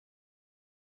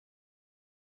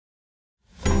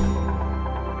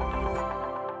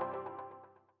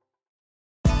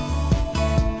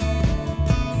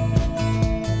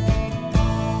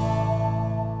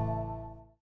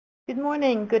Good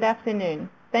morning, good afternoon.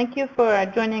 Thank you for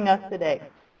joining us today.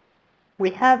 We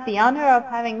have the honor of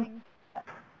having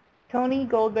Tony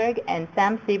Goldberg and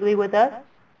Sam Sibley with us.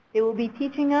 They will be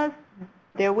teaching us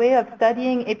their way of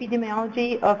studying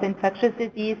epidemiology of infectious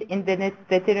disease in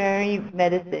veterinary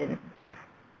medicine.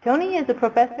 Tony is a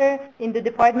professor in the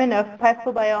Department of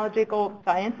Pathobiological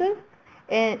Sciences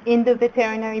in the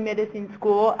Veterinary Medicine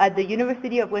School at the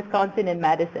University of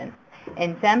Wisconsin-Madison.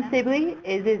 And Sam Sibley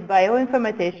is his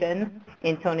bioinformatician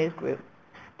in Tony's group.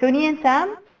 Tony and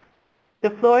Sam,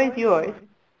 the floor is yours.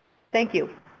 Thank you.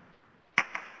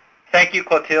 Thank you,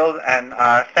 Clotilde, and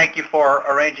thank you for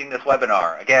arranging this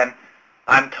webinar. Again,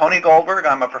 I'm Tony Goldberg.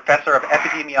 I'm a professor of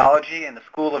epidemiology in the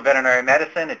School of Veterinary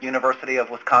Medicine at University of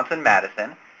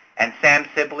Wisconsin-Madison, and Sam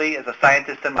Sibley is a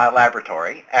scientist in my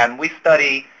laboratory, and we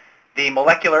study the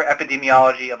molecular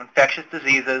epidemiology of infectious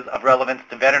diseases of relevance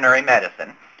to veterinary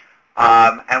medicine.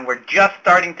 And we're just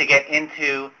starting to get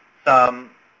into some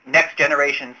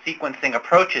next-generation sequencing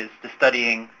approaches to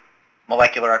studying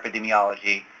molecular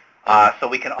epidemiology, so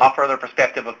we can offer the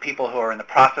perspective of people who are in the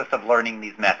process of learning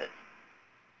these methods.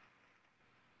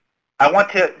 I want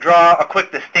to draw a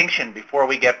quick distinction before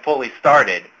we get fully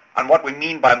started on what we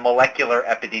mean by molecular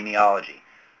epidemiology.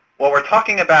 What we're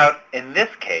talking about in this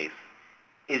case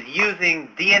is using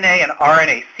DNA and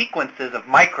RNA sequences of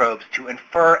microbes to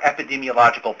infer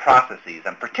epidemiological processes,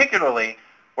 and particularly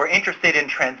we're interested in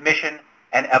transmission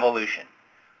and evolution.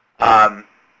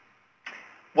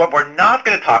 What we're not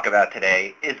going to talk about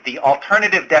today is the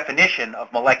alternative definition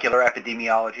of molecular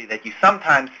epidemiology that you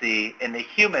sometimes see in the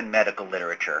human medical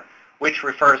literature, which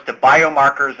refers to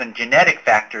biomarkers and genetic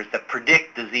factors that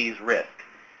predict disease risk.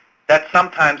 That's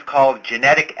sometimes called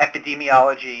genetic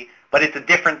epidemiology, but it's a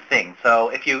different thing. So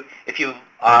if you've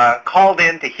called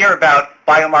in to hear about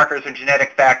biomarkers and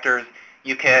genetic factors,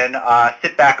 you can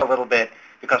sit back a little bit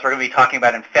because we're going to be talking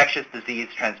about infectious disease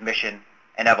transmission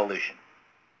and evolution.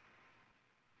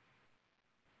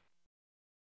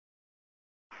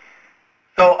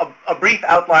 So a brief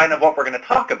outline of what we're going to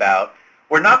talk about.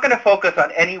 We're not going to focus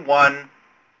on any one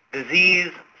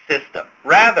disease system.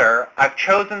 Rather, I've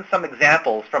chosen some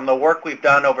examples from the work we've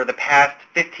done over the past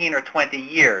 15 or 20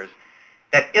 years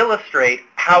that illustrate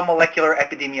how molecular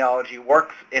epidemiology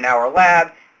works in our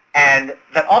lab, and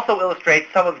that also illustrate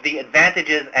some of the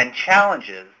advantages and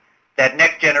challenges that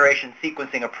next-generation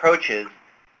sequencing approaches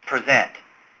present.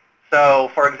 So,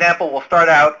 for example, we'll start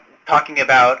out talking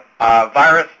about a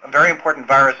very important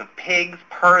virus of pigs,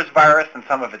 PRRS virus, and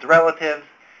some of its relatives.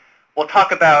 We'll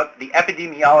talk about the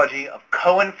epidemiology of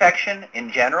co-infection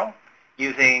in general,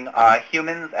 using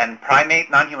humans and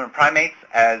non-human primates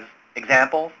as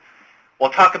examples. We'll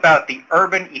talk about the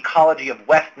urban ecology of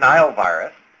West Nile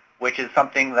virus, which is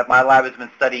something that my lab has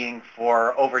been studying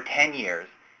for over 10 years.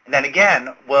 And then again,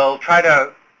 we'll try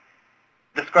to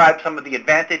describe some of the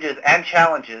advantages and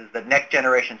challenges that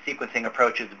next-generation sequencing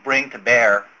approaches bring to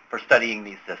bear for studying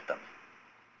these systems.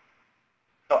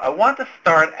 So I want to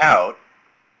start out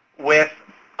with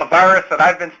a virus that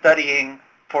I've been studying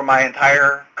for my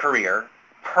entire career,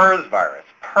 PRRS virus.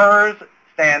 PRRS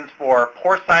stands for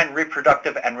porcine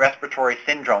reproductive and respiratory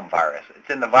syndrome virus. It's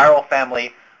in the viral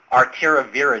family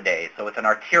Artiravirinae, so it's an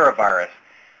artiravirus.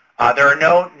 There are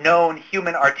no known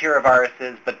human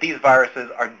artiraviruses, but these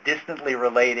viruses are distantly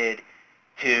related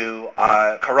to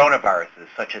coronaviruses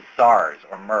such as SARS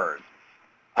or MERS.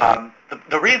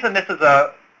 The reason this is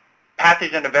a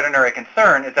pathogen of veterinary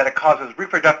concern is that it causes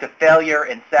reproductive failure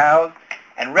in sows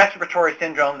and respiratory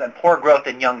syndromes and poor growth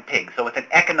in young pigs. So it's an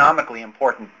economically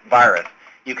important virus.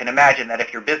 You can imagine that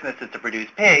if your business is to produce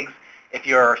pigs, if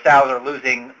your sows are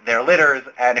losing their litters,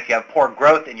 and if you have poor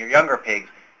growth in your younger pigs,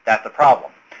 that's a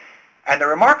problem. And the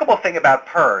remarkable thing about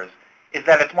PRRS is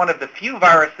that it's one of the few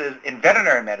viruses in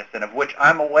veterinary medicine of which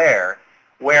I'm aware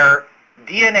where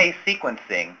DNA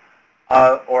sequencing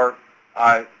or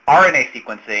RNA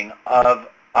sequencing of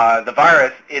the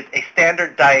virus is a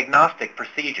standard diagnostic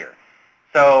procedure.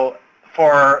 So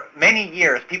for many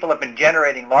years, people have been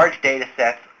generating large data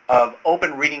sets of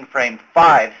open reading frame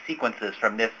 5 sequences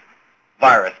from this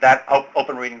virus. That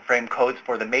open reading frame codes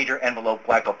for the major envelope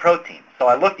glycoprotein. So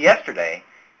I looked yesterday,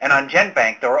 and on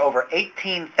GenBank there were over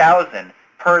 18,000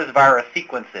 PRRS virus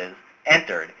sequences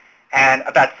entered, and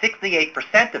about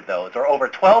 68% of those, or over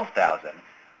 12,000,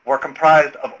 were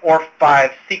comprised of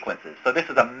ORF5 sequences. So this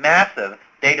is a massive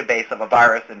database of a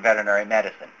virus in veterinary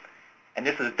medicine. And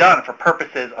this is done for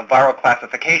purposes of viral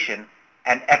classification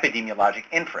and epidemiologic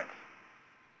inference.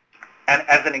 And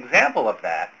as an example of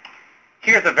that,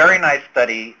 here's a very nice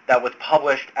study that was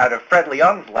published out of Fred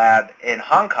Leung's lab in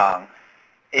Hong Kong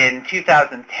in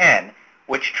 2010,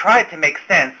 which tried to make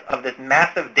sense of this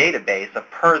massive database of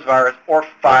PRRS virus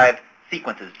ORF5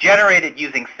 sequences generated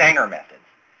using Sanger methods.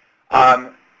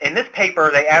 In this paper,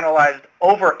 they analyzed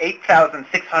over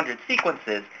 8,600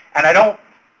 sequences, and I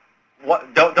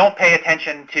don't pay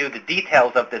attention to the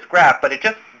details of this graph, but it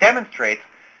just demonstrates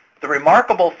the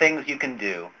remarkable things you can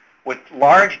do with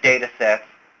large data sets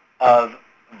of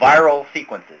viral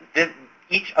sequences.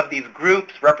 Each of these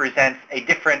groups represents a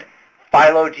different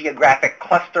phylogeographic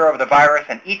cluster of the virus,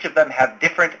 and each of them have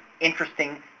different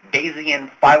interesting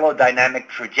Bayesian phylogenetic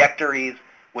trajectories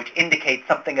which indicate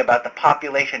something about the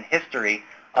population history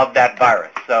of that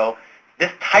virus. So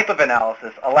this type of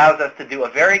analysis allows us to do a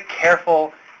very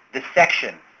careful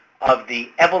dissection of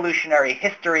the evolutionary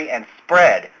history and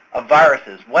spread of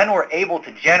viruses when we're able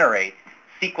to generate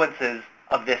sequences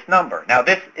of this number. Now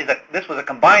this was a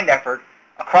combined effort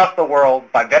across the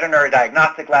world by veterinary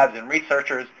diagnostic labs and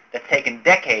researchers that's taken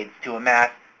decades to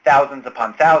amass thousands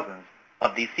upon thousands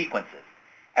of these sequences.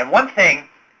 And one thing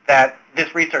that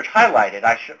this research highlighted,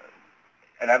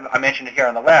 and I mentioned it here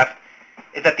on the left,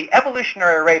 is that the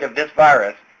evolutionary rate of this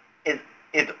virus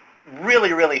is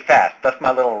really, really fast. That's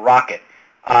my little rocket.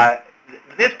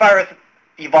 This virus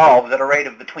evolves at a rate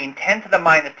of between 10 to the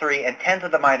minus 3 and 10 to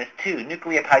the minus 2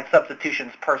 nucleotide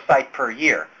substitutions per site per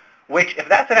year, which, if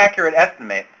that's an accurate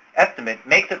estimate,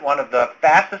 makes it one of the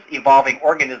fastest evolving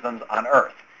organisms on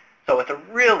Earth. So it's a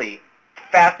really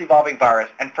fast evolving virus,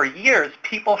 and for years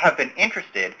people have been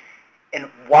interested in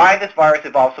why this virus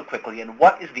evolves so quickly and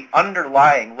what is the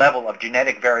underlying level of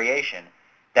genetic variation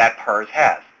that PRRS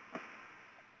has.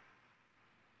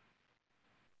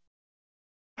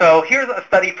 So here's a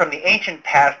study from the ancient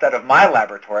past out of my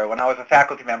laboratory when I was a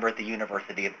faculty member at the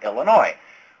University of Illinois.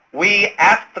 We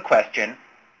asked the question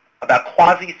about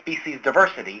quasi-species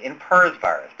diversity in PRRS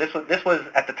virus. This was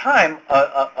at the time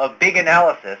a big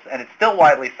analysis, and it's still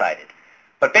widely cited.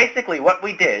 But basically what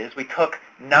we did is we took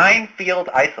 9 field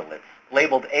isolates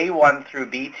labeled A1 through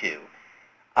B2,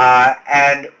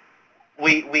 and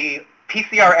we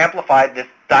PCR amplified this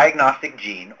diagnostic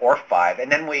gene, ORF5,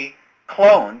 and then we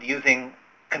cloned using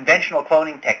conventional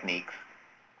cloning techniques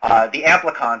the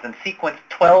amplicons and sequenced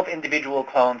 12 individual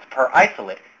clones per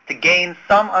isolate to gain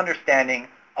some understanding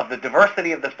of the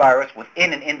diversity of this virus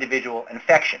within an individual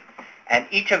infection. And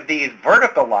each of these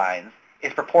vertical lines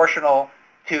is proportional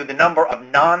to the number of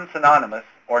non-synonymous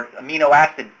or amino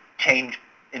acid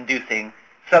change-inducing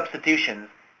substitutions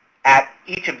at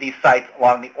each of these sites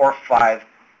along the ORF5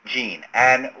 gene.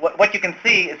 And what you can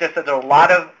see is just that there are a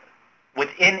lot of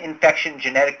within infection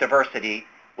genetic diversity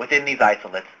within these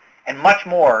isolates, and much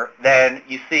more than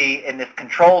you see in this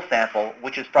control sample,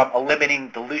 which is from a limiting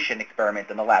dilution experiment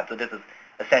in the lab. So this is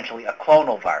essentially a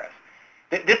clonal virus.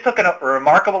 This took a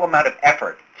remarkable amount of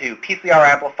effort to PCR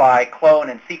amplify, clone,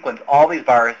 and sequence all these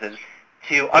viruses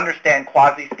to understand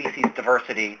quasi-species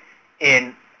diversity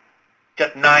in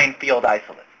just 9 field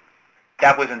isolates.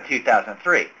 That was in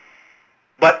 2003.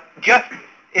 But just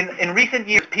in recent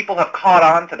years, people have caught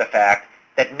on to the fact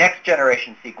that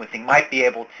next-generation sequencing might be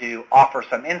able to offer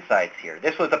some insights here.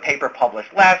 This was a paper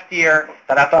published last year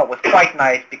that I thought was quite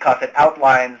nice because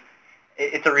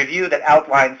it's a review that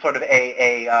outlines sort of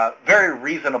a very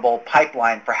reasonable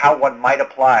pipeline for how one might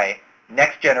apply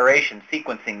next-generation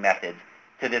sequencing methods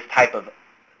to this type of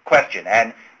question.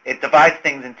 And it divides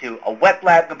things into a wet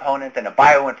lab component and a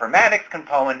bioinformatics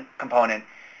component.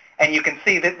 And you can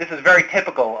see that this is very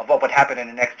typical of what would happen in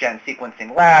a next-gen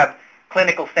sequencing lab.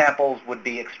 Clinical samples would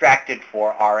be extracted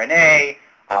for RNA,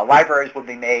 libraries would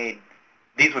be made,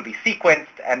 these would be sequenced,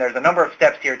 and there's a number of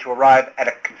steps here to arrive at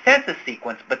a consensus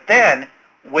sequence, but then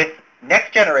with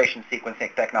next-generation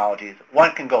sequencing technologies,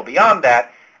 one can go beyond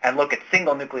that and look at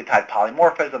single nucleotide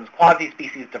polymorphisms,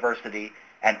 quasi-species diversity,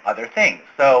 and other things.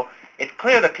 So it's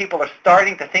clear that people are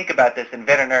starting to think about this in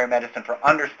veterinary medicine for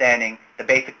understanding the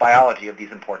basic biology of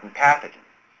these important pathogens.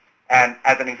 And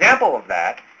as an example of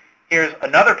that, here's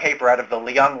another paper out of the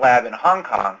Liang lab in Hong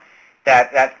Kong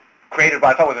that created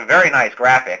what I thought was a very nice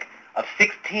graphic of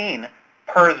 16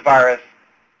 PRRS virus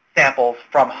samples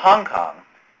from Hong Kong,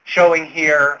 showing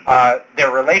here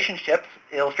their relationships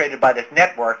illustrated by this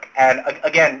network. And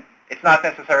again, it's not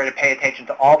necessary to pay attention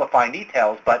to all the fine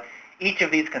details, but each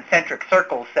of these concentric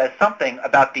circles says something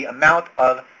about the amount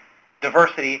of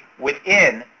diversity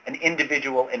within an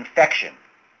individual infection.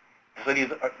 So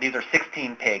these are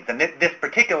 16 pigs. And this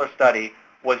particular study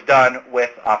was done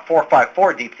with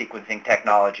 454 deep sequencing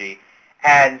technology.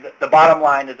 And the bottom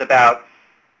line is about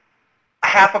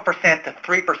 0.5% to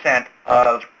 3%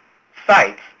 of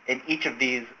sites in each of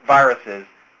these viruses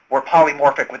were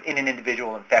polymorphic within an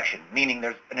individual infection, meaning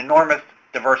there's an enormous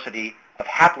diversity of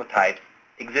haplotypes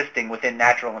existing within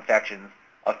natural infections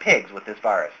of pigs with this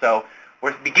virus. So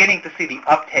we're beginning to see the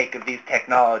uptake of these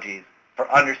technologies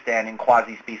for understanding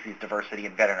quasi-species diversity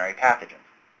in veterinary pathogens.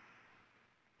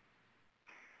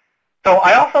 So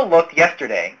I also looked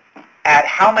yesterday at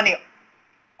how many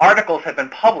articles have been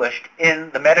published in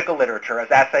the medical literature as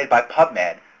assayed by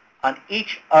PubMed on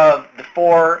each of the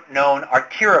 4 known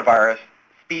arterivirus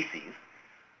species,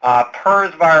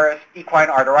 PRRS virus, equine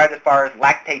arteritis virus,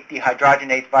 lactate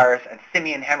dehydrogenase virus, and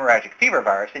simian hemorrhagic fever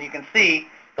virus. And you can see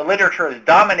the literature is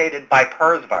dominated by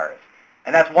PRRS virus.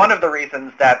 And that's one of the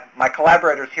reasons that my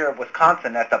collaborators here at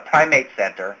Wisconsin at the Primate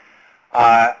Center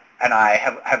and I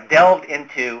have delved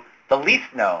into the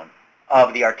least known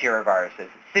of the arteriviruses,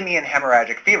 simian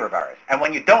hemorrhagic fever virus. And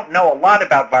when you don't know a lot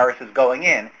about viruses going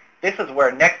in, this is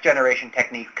where next generation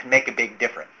techniques can make a big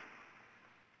difference.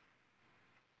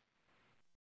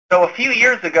 So a few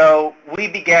years ago, we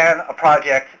began a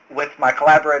project with my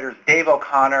collaborators Dave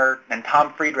O'Connor and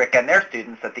Tom Friedrich and their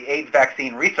students at the AIDS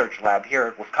Vaccine Research Lab here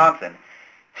at Wisconsin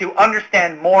to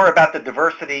understand more about the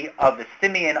diversity of the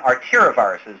simian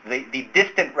arteriviruses, the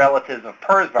distant relatives of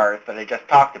PRRS virus that I just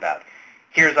talked about.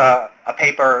 Here's a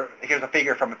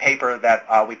figure from a paper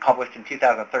that we published in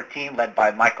 2013 led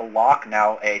by Michael Locke,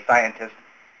 now a scientist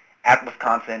at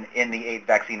Wisconsin in the AIDS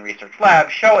Vaccine Research Lab,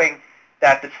 showing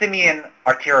that the simian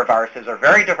arteriviruses are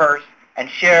very diverse and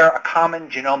share a common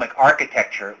genomic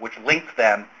architecture which links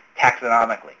them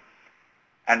taxonomically.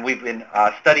 And we've been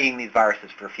studying these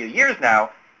viruses for a few years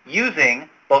now using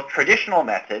both traditional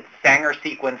methods, Sanger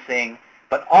sequencing,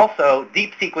 but also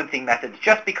deep sequencing methods,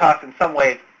 just because in some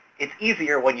ways it's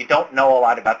easier when you don't know a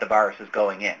lot about the viruses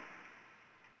going in.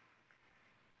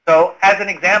 So as an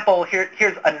example,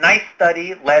 here's a nice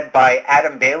study led by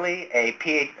Adam Bailey,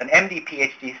 an MD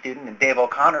PhD student in Dave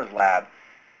O'Connor's lab,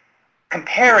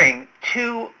 comparing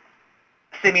 2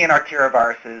 simian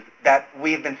arteriviruses that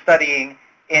we've been studying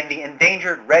in the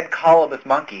endangered red colobus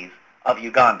monkeys of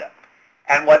Uganda.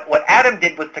 And what Adam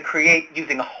did was to create,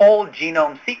 using whole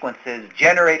genome sequences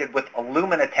generated with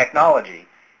Illumina technology,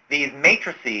 these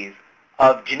matrices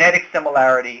of genetic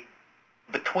similarity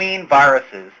between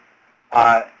viruses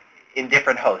in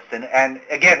different hosts. And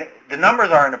again, the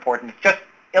numbers aren't important. It just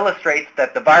illustrates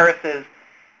that the viruses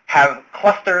have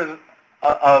clusters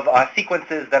of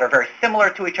sequences that are very similar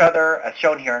to each other, as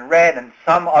shown here in red, and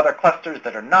some other clusters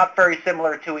that are not very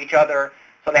similar to each other.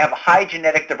 So they have a high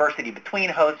genetic diversity between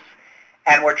hosts.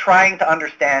 And we're trying to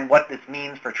understand what this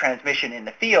means for transmission in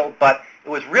the field, but it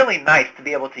was really nice to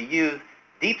be able to use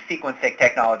deep sequencing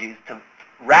technologies to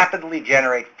rapidly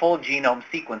generate full genome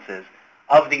sequences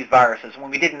of these viruses when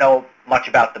we didn't know much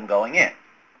about them going in.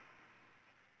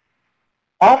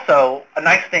 Also, a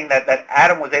nice thing that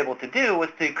Adam was able to do was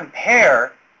to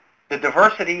compare the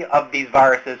diversity of these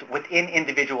viruses within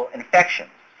individual infections.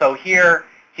 So here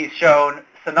he's shown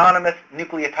synonymous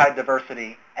nucleotide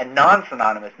diversity and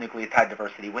non-synonymous nucleotide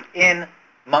diversity within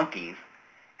monkeys.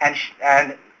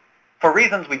 And for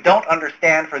reasons we don't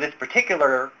understand for this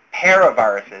particular pair of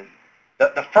viruses,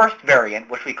 the first variant,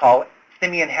 which we call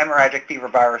simian hemorrhagic fever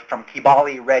virus from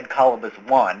Kibale red colobus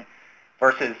 1,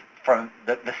 versus from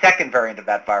the second variant of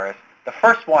that virus, the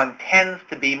first one tends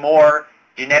to be more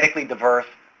genetically diverse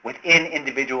within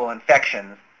individual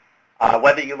infections,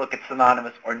 whether you look at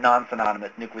synonymous or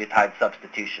non-synonymous nucleotide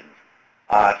substitutions.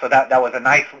 So that was a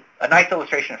nice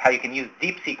illustration of how you can use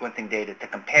deep sequencing data to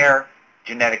compare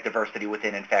genetic diversity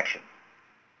within infections.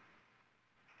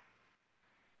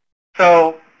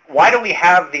 So why do we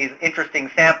have these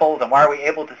interesting samples, and why are we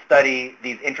able to study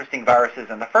these interesting viruses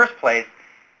in the first place?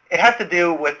 It has to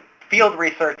do with field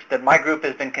research that my group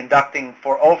has been conducting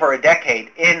for over a decade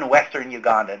in western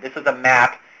Uganda. This is a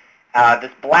map.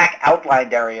 This black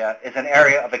outlined area is an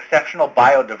area of exceptional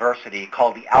biodiversity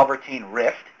called the Albertine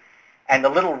Rift. And the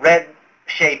little red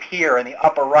shape here in the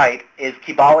upper right is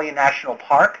Kibale National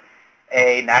Park,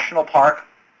 a national park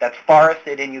that's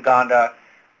forested in Uganda,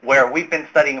 where we've been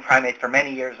studying primates for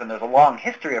many years, and there's a long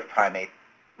history of primate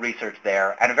research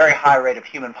there and a very high rate of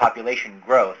human population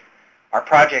growth. Our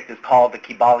project is called the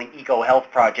Kibale Eco Health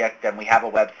Project, and we have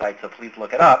a website, so please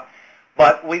look it up.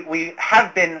 But we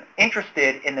have been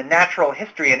interested in the natural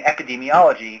history and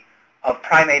epidemiology of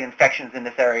primate infections in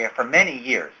this area for many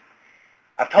years.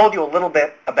 I've told you a little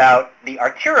bit about the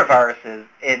arteriviruses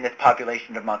in this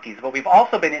population of monkeys, but we've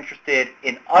also been interested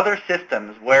in other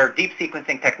systems where deep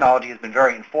sequencing technology has been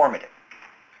very informative.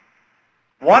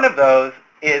 One of those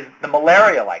is the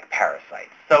malaria-like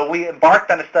parasites. So we embarked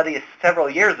on a study several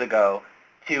years ago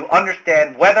to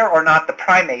understand whether or not the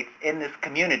primates in this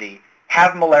community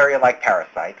have malaria-like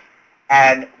parasites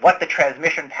and what the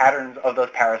transmission patterns of those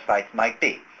parasites might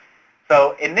be.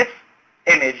 So in this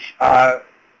image,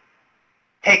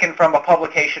 taken from a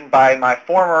publication by my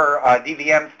former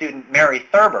DVM student, Mary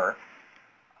Thurber,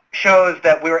 shows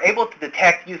that we were able to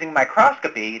detect using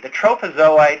microscopy the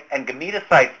trophozoite and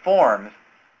gametocyte forms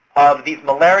of these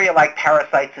malaria-like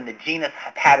parasites in the genus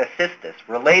Hepatocystis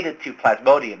related to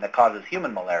Plasmodium that causes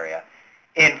human malaria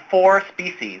in 4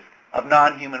 species of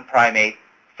non-human primate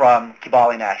from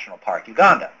Kibale National Park,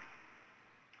 Uganda.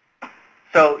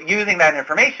 So using that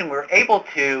information, we were able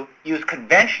to use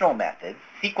conventional methods,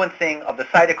 sequencing of the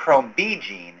cytochrome B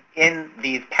gene in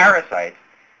these parasites,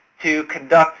 to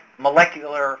conduct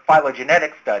molecular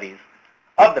phylogenetic studies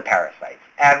of the parasites.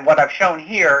 And what I've shown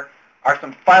here are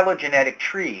some phylogenetic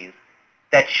trees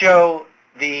that show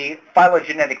the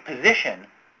phylogenetic position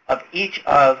of each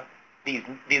of these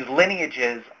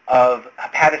lineages of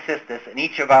Hepatocystis in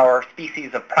each of our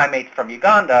species of primates from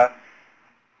Uganda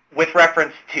with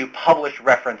reference to published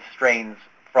reference strains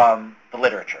from the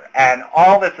literature. And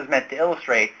all this is meant to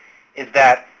illustrate is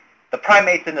that the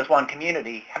primates in this one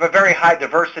community have a very high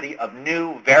diversity of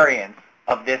new variants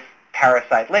of this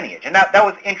parasite lineage. And that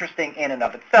was interesting in and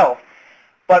of itself.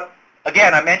 But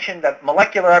again, I mentioned that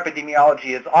molecular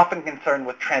epidemiology is often concerned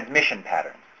with transmission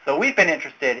patterns. So we've been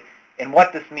interested in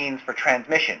what this means for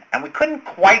transmission. And we couldn't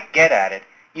quite get at it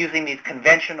using these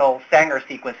conventional Sanger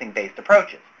sequencing-based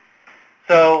approaches.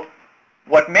 So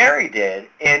what Mary did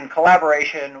in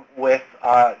collaboration with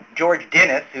George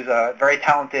Dinnis, who's a very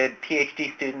talented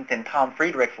PhD student in Tom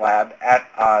Friedrich's lab at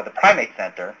the Primate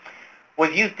Center,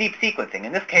 was use deep sequencing.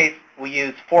 In this case, we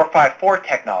used 454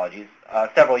 technologies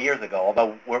several years ago,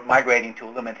 although we're migrating to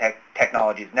Illumina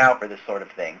technologies now for this sort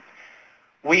of thing.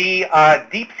 We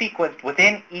deep sequenced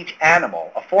within each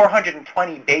animal a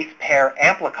 420 base pair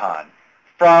amplicon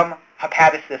from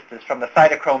Hepatocystis, from the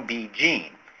cytochrome B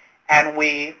gene. And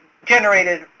we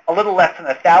generated a little less than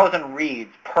 1,000 reads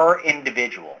per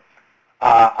individual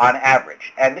on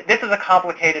average. And this is a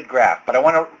complicated graph, but I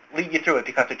want to lead you through it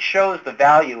because it shows the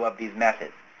value of these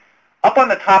methods. Up on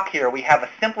the top here, we have a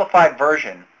simplified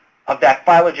version of that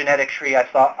phylogenetic tree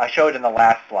I showed in the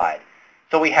last slide.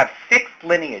 So we have 6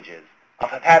 lineages of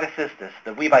Hepatocystis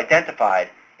that we've identified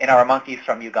in our monkeys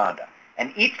from Uganda.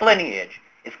 And each lineage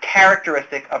is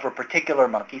characteristic of a particular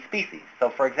monkey species. So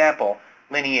for example,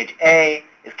 lineage A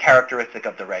is characteristic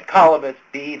of the red colobus,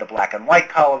 B, the black and white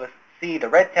colobus, C, the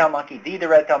red-tailed monkey, D, the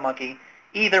red-tailed monkey,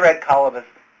 E, the red colobus,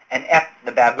 and F,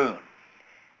 the baboon.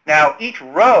 Now, each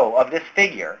row of this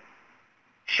figure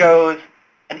shows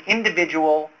an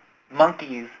individual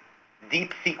monkey's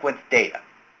deep sequence data.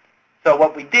 So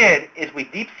what we did is we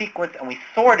deep sequenced and we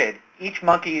sorted each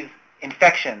monkey's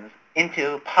infections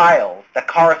into piles that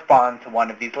correspond to one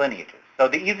of these lineages. So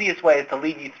the easiest way is to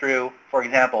lead you through, for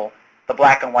example, the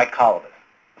black and white colobus.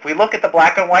 If we look at the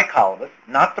black and white colobus,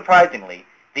 not surprisingly,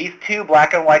 these 2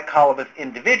 black and white colobus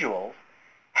individuals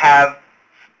have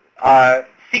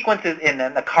sequences in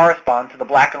them that correspond to the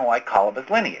black and white colobus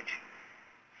lineage.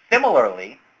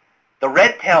 Similarly, the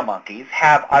red-tailed monkeys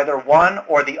have either one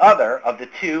or the other of the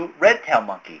 2 red-tailed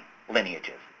monkey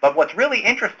lineages. But what's really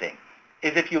interesting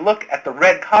is if you look at the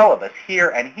red colobus here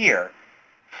and here,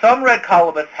 some red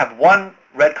colobus have one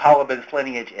red colobus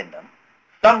lineage in them.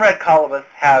 Some red colobus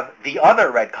have the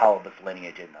other red colobus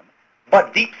lineage in them.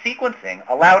 But deep sequencing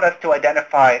allowed us to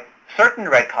identify certain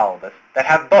red colobus that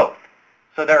have both.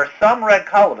 So there are some red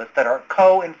colobus that are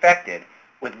co-infected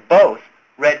with both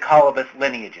red colobus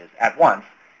lineages at once,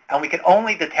 and we can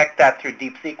only detect that through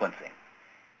deep sequencing.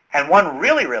 And one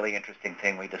really, really interesting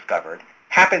thing we discovered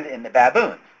happened in the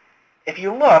baboons. If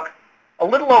you look, a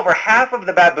little over half of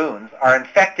the baboons are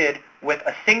infected with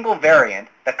a single variant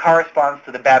that corresponds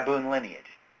to the baboon lineage.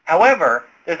 However,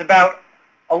 there's about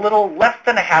a little less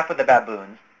than a half of the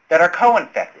baboons that are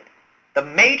co-infected. The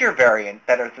major variant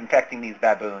that is infecting these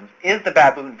baboons is the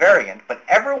baboon variant, but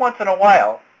every once in a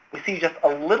while, we see just a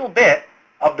little bit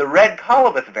of the red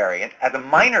colobus variant as a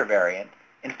minor variant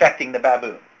infecting the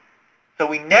baboon. So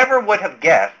we never would have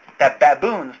guessed that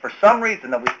baboons, for some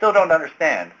reason that we still don't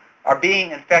understand, are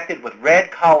being infected with red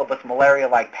colobus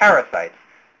malaria-like parasites,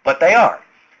 but they are.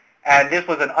 And this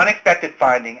was an unexpected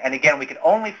finding, and again, we could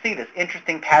only see this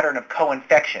interesting pattern of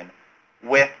co-infection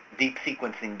with deep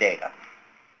sequencing data.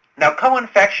 Now,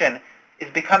 co-infection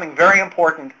is becoming very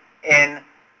important in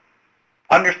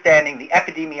understanding the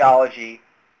epidemiology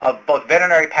of both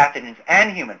veterinary pathogens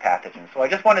and human pathogens. So I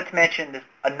just wanted to mention this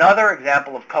another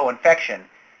example of co-infection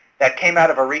that came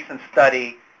out of a recent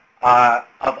study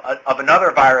of another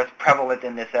virus prevalent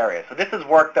in this area. So this is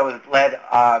work that was led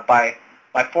by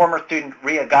my former student,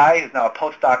 Ria Guy, who's now a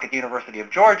postdoc at the University of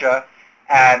Georgia,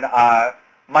 and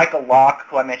Michael Locke,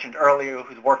 who I mentioned earlier,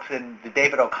 who works in the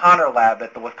David O'Connor lab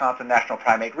at the Wisconsin National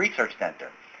Primate Research Center.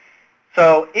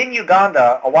 So in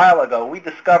Uganda, a while ago, we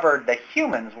discovered that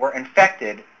humans were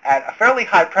infected at a fairly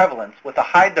high prevalence with a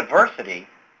high diversity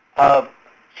of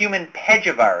human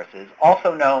pegiviruses,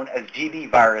 also known as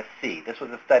GB virus C. This was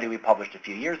a study we published a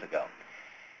few years ago.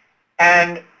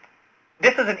 And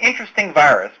this is an interesting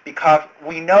virus because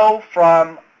we know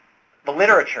from the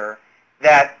literature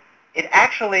that it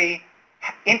actually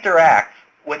interacts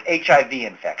with HIV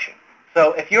infection.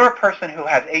 So if you're a person who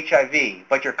has HIV,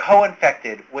 but you're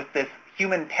co-infected with this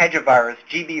human pegivirus,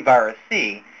 GB virus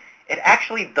C, it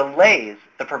actually delays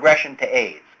the progression to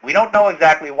AIDS. We don't know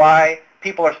exactly why.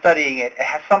 People are studying it. It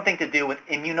has something to do with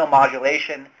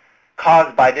immunomodulation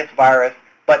caused by this virus,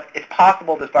 but it's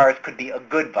possible this virus could be a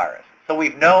good virus. So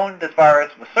we've known this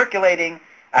virus was circulating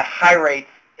at high rates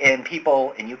in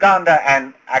people in Uganda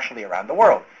and actually around the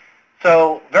world.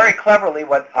 So very cleverly,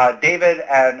 what David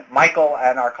and Michael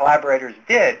and our collaborators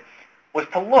did was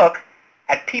to look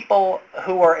at people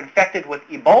who were infected with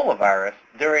Ebola virus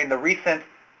during the recent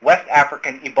West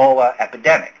African Ebola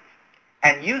epidemic.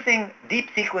 And using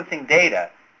deep sequencing data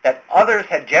that others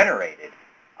had generated,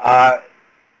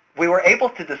 we were able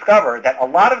to discover that a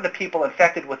lot of the people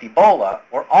infected with Ebola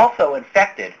were also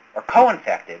infected or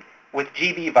co-infected with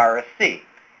GB virus C.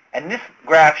 And this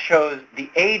graph shows the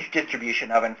age distribution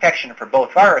of infection for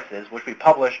both viruses, which we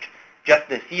published just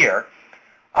this year.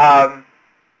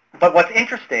 But what's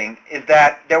interesting is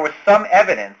that there was some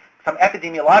evidence, some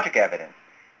epidemiologic evidence,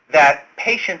 that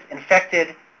patients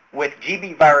infected with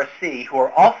GB virus C who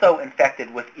are also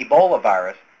infected with Ebola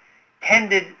virus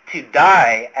tended to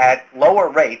die at lower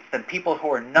rates than people who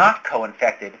are not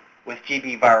co-infected with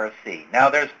GB virus C. Now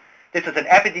this is an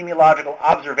epidemiological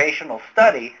observational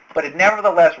study, but it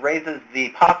nevertheless raises the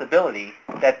possibility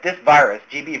that this virus,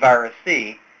 GB virus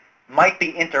C, might be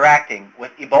interacting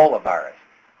with Ebola virus.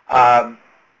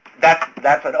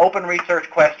 That's an open research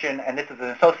question, and this is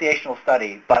an associational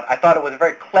study, but I thought it was a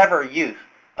very clever use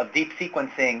of deep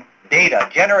sequencing data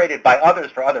generated by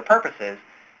others for other purposes,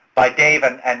 by Dave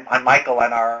and Michael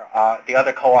and the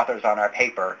other co-authors on our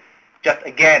paper, just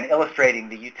again illustrating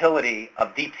the utility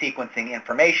of deep sequencing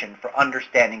information for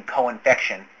understanding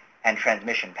co-infection and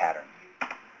transmission patterns.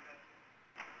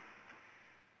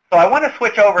 So I want to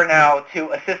switch over now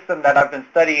to a system that I've been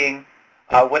studying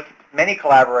with many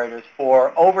collaborators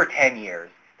for over 10 years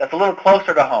that's a little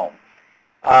closer to home.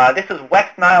 This is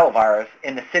West Nile virus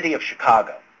in the city of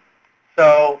Chicago.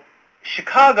 So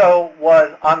Chicago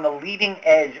was on the leading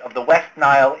edge of the West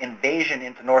Nile invasion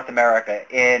into North America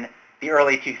in the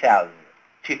early 2000s.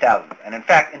 And in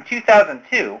fact, in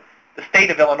 2002, the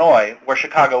state of Illinois, where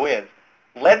Chicago is,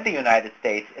 led the United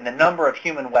States in the number of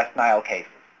human West Nile cases.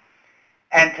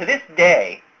 And to this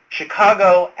day,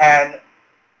 Chicago and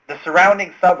the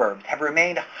surrounding suburbs have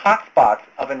remained hotspots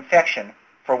of infection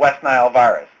for West Nile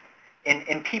virus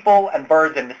in people and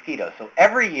birds and mosquitoes. So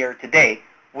every year to date,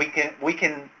 we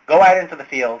can go out into the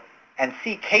field and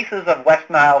see cases of West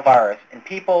Nile virus in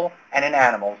people and in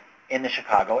animals in the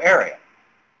Chicago area.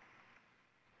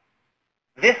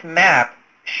 This map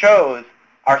shows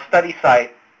our study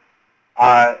site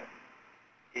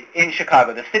in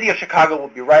Chicago. The city of Chicago will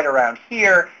be right around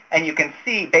here, and you can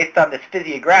see, based on this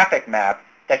physiographic map,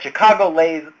 that Chicago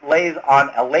lays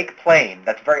on a lake plain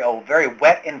that's a very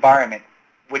wet environment,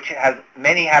 which has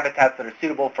many habitats that are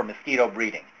suitable for mosquito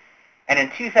breeding. And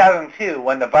in 2002,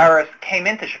 when the virus came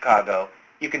into Chicago,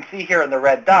 you can see here in the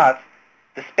red dots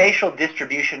the spatial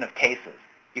distribution of cases.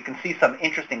 You can see some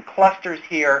interesting clusters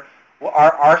here.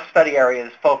 Our study area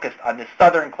is focused on the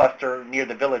southern cluster near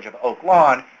the village of Oak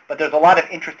Lawn, but there's a lot of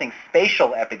interesting spatial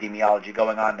epidemiology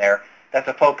going on there. That's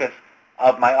a focus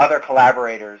of my other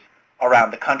collaborators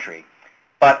around the country.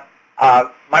 But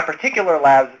my particular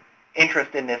lab's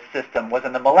interest in this system was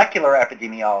in the molecular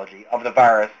epidemiology of the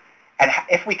virus, and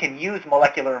if we can use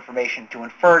molecular information to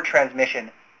infer transmission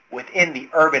within the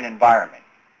urban environment.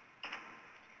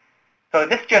 So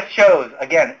this just shows,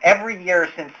 again, every year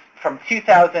from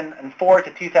 2004 to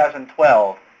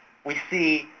 2012, we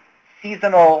see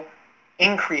seasonal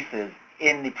increases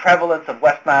in the prevalence of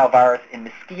West Nile virus in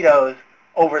mosquitoes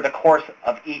over the course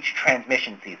of each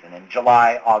transmission season, in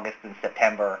July, August, and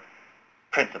September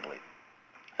principally.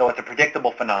 So it's a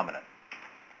predictable phenomenon.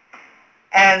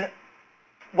 And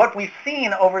what we've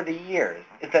seen over the years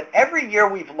is that every year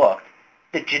we've looked,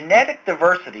 the genetic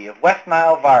diversity of West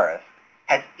Nile virus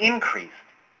has increased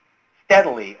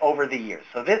steadily over the years.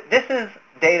 So this is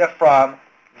data from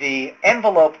the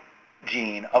envelope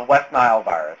gene of West Nile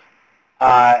virus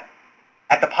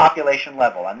at the population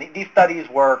level. And these studies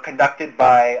were conducted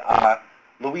by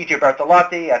Luigi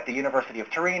Bertolotti at the University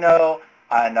of Torino,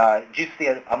 and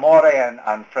Giusti Amore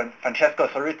and Francesco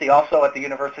Cerruti also at the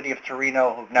University of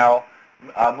Torino, who've now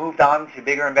moved on to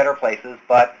bigger and better places,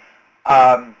 but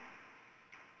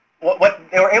what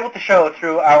they were able to show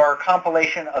through our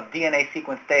compilation of DNA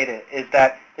sequence data is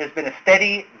that there's been a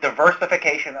steady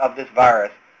diversification of this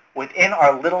virus within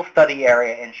our little study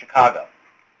area in Chicago.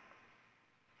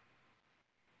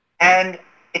 And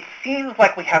it seems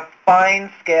like we have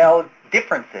fine-scale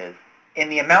differences in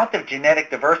the amount of genetic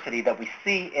diversity that we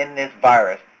see in this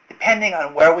virus, depending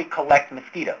on where we collect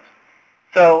mosquitoes.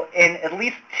 So in at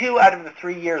least 2 out of the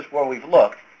 3 years where we've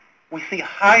looked, we see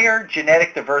higher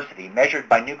genetic diversity measured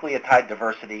by nucleotide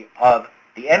diversity of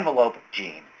the envelope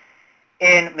gene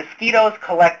in mosquitoes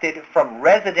collected from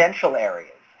residential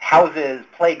areas, houses,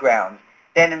 playgrounds,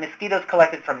 than in mosquitoes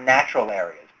collected from natural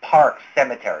areas, parks,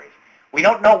 cemeteries. We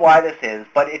don't know why this is,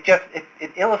 but it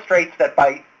illustrates that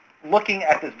by looking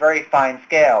at this very fine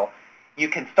scale, you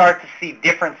can start to see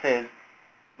differences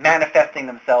manifesting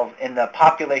themselves in the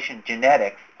population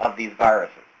genetics of these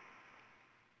viruses.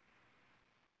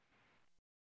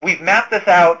 We've mapped this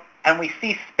out, and we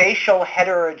see spatial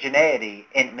heterogeneity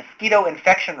in mosquito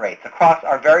infection rates across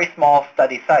our very small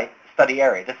study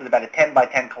area. This is about a 10 by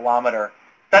 10 kilometer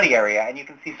study area, and you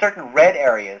can see certain red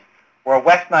areas where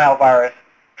West Nile virus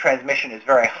transmission is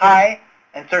very high,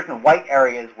 and certain white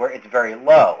areas where it's very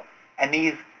low. And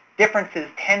these differences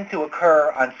tend to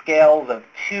occur on scales of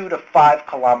 2 to 5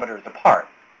 kilometers apart.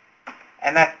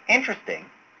 And that's interesting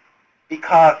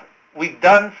because we've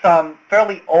done some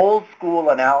fairly old school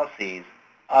analyses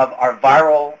of our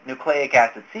viral nucleic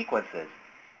acid sequences,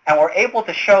 and we're able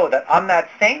to show that on that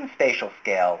same spatial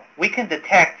scale, we can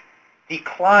detect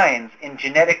declines in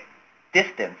genetic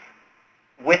distance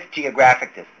with geographic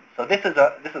distance. So this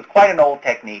is quite an old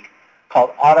technique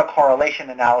called autocorrelation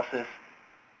analysis,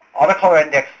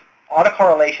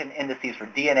 autocorrelation indices for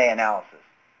DNA analysis.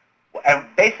 And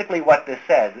basically what this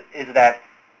says is that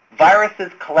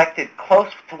viruses collected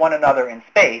close to one another in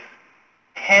space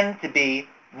tend to be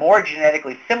more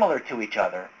genetically similar to each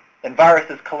other than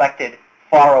viruses collected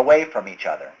far away from each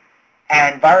other.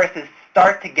 And viruses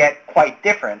start to get quite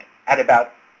different at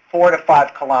about 4 to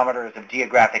 5 kilometers of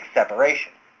geographic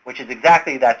separation, which is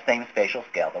exactly that same spatial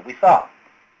scale that we saw.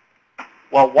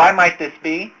 Well, why might this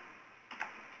be?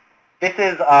 This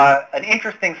is an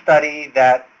interesting study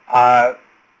that our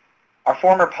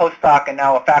former postdoc and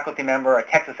now a faculty member at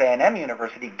Texas A&M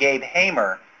University, Gabe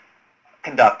Hamer,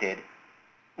 conducted,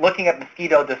 looking at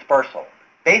mosquito dispersal.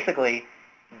 Basically,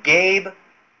 Gabe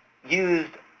used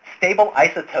stable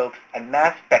isotopes and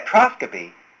mass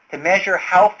spectroscopy to measure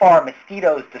how far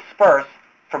mosquitoes disperse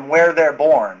from where they're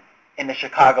born in the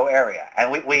Chicago area.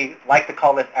 And we like to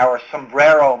call this our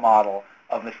sombrero model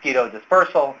of mosquito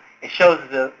dispersal. It shows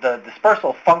the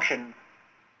dispersal function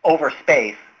over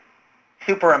space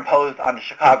superimposed on the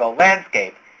Chicago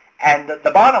landscape. And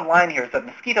the bottom line here is that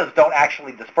mosquitoes don't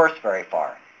actually disperse very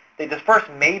far. They disperse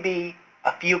maybe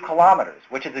a few kilometers,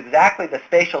 which is exactly the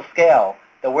spatial scale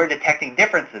that we're detecting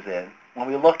differences in when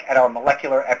we look at our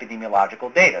molecular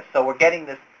epidemiological data. So we're getting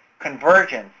this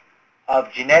convergence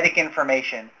of genetic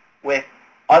information with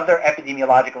other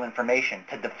epidemiological information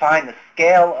to define the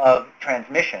scale of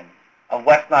transmission of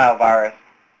West Nile virus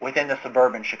within the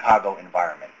suburban Chicago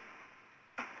environment.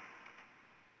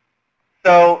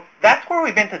 So that's where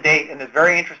we've been to date in this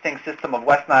very interesting system of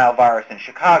West Nile virus in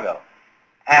Chicago.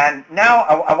 And now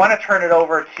I want to turn it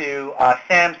over to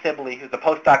Sam Sibley, who's a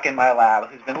postdoc in my lab,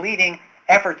 who's been leading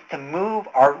efforts to move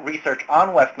our research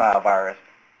on West Nile virus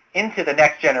into the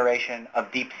next generation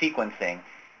of deep sequencing.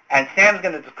 And Sam's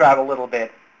going to describe a little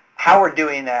bit how we're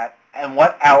doing that and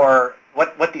what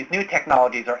these new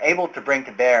technologies are able to bring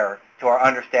to bear to our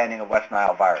understanding of West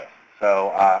Nile virus.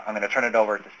 So I'm going to turn it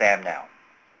over to Sam now.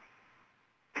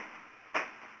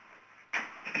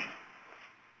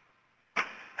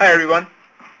 Hi, everyone.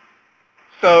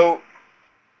 So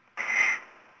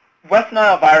West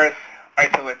Nile virus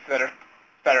isolates that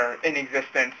are in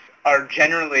existence are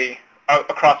generally,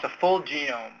 across a full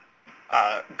genome,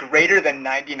 greater than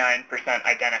 99%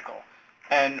 identical.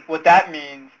 And what that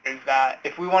means is that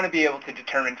if we want to be able to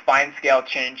determine fine-scale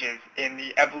changes in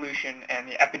the evolution and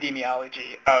the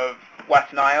epidemiology of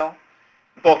West Nile,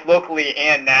 both locally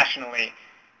and nationally,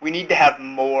 we need to have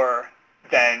more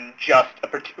than just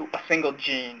a single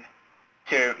gene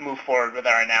to move forward with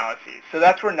our analyses. So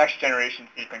that's where next-generation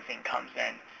sequencing comes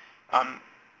in.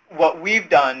 What we've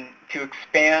done to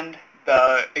expand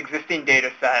the existing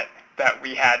data set that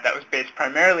we had that was based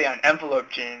primarily on envelope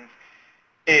genes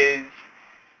is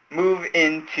move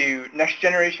into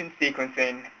next-generation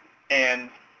sequencing and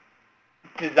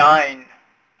design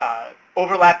an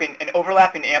overlapping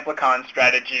amplicon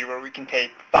strategy where we can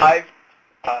take 5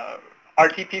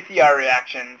 RT-PCR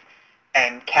reactions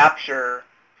and capture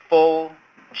full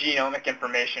genomic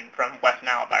information from West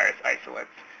Nile virus isolates.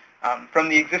 From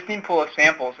the existing pool of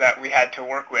samples that we had to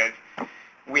work with,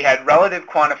 we had relative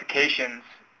quantifications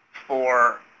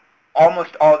for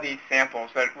almost all these samples,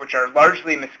 which are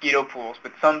largely mosquito pools,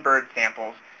 but some bird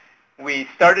samples. We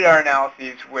started our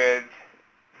analyses with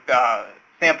the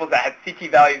samples that had CT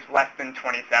values less than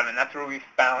 27. That's where we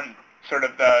found sort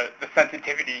of the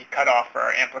sensitivity cutoff for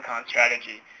our amplicon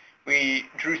strategy. We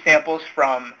drew samples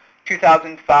from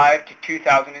 2005 to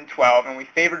 2012, and we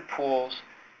favored pools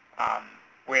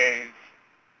with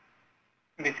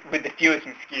the fewest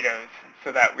mosquitoes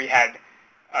so that we had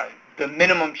the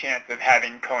minimum chance of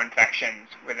having co-infections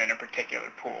within a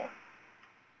particular pool.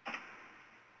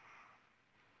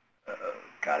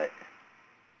 Got it.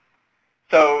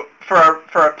 So for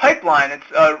our pipeline,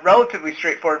 it's a relatively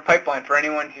straightforward pipeline for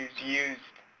anyone who's used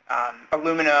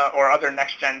Illumina or other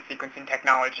next-gen sequencing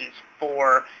technologies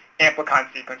for amplicon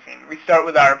sequencing. We start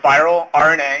with our viral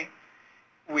RNA.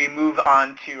 We move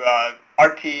on to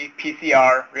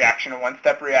RT-PCR reaction, a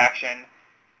one-step reaction,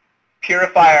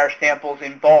 purify our samples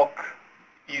in bulk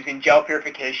using gel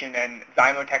purification and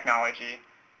Zymo technology,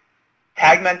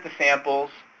 tagment the samples,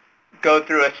 go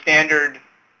through a standard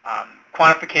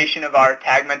quantification of our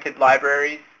tagmented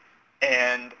libraries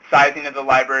and sizing of the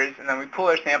libraries, and then we pull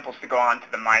our samples to go on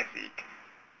to the MySeq.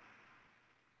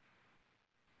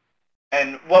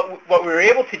 And what we were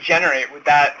able to generate with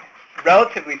that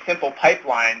relatively simple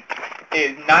pipeline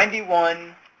is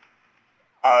 91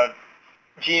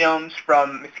 genomes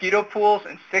from mosquito pools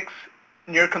and 6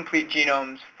 near-complete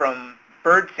genomes from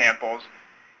bird samples.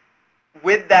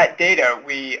 With that data,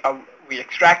 we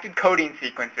extracted coding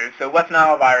sequences. So West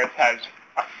Nile virus has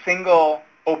a single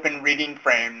open reading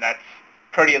frame that's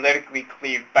proteolytically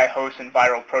cleaved by host and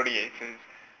viral proteases.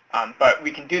 But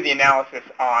we can do the analysis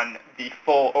on the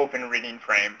full open reading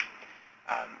frame.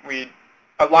 We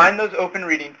align those open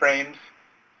reading frames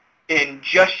in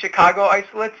just Chicago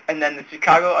isolates, and then the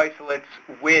Chicago isolates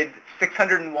with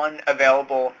 601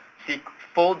 available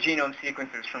full genome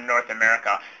sequences from North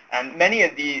America. And many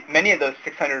of those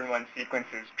 601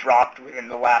 sequences dropped within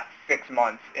the last 6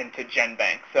 months into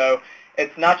GenBank. So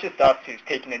it's not just us who's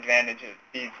taking advantage of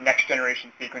these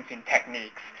next-generation sequencing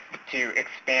techniques to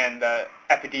expand the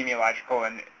epidemiological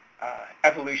and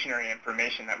evolutionary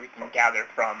information that we can gather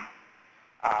from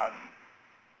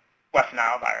West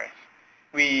Nile virus.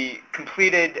 We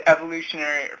completed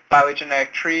evolutionary or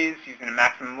phylogenetic trees using a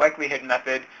maximum likelihood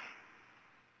method.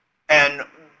 And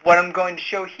what I'm going to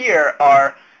show here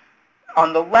are,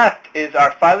 on the left is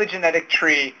our phylogenetic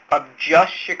tree of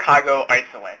just Chicago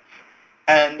isolates.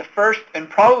 And the first and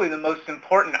probably the most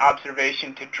important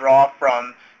observation to draw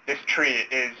from this tree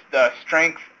is the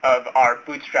strength of our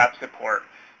bootstrap support.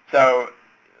 So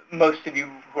most of you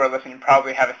who are listening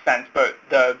probably have a sense, but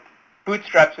the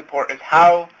bootstrap support is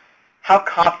how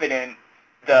confident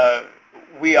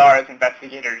we are as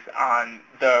investigators on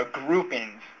the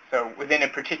groupings. So within a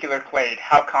particular clade,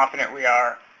 how confident we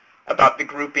are about the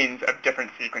groupings of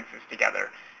different sequences together.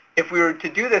 If we were to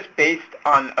do this based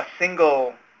on a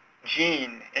single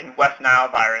gene in West Nile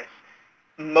virus,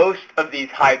 most of these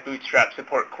high bootstrap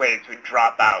support clades would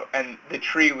drop out, and the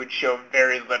tree would show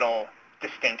very little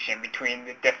distinction between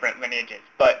the different lineages.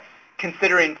 But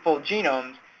considering full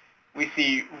genomes, we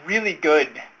see really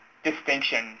good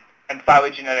distinction and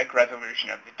phylogenetic resolution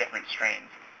of the different strains.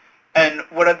 And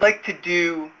what I'd like to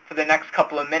do for the next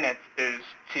couple of minutes is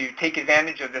to take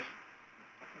advantage of this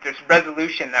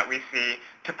resolution that we see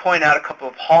to point out a couple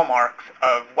of hallmarks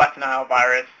of West Nile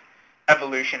virus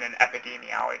evolution and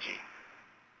epidemiology.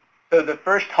 So the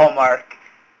first hallmark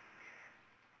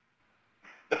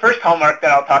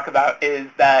that I'll talk about is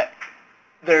that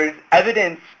there's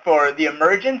evidence for the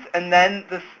emergence and then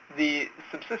the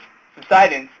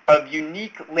subsidence of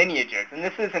unique lineages. And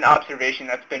this is an observation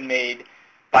that's been made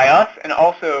by us and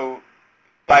also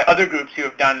by other groups who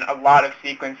have done a lot of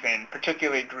sequencing,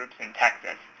 particularly groups in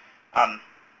Texas.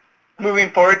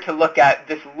 Moving forward to look at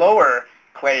this lower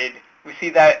clade, we see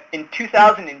that in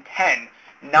 2010,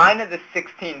 9 of the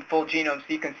 16 full genome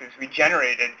sequences we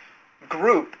generated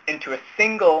group into a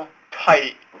single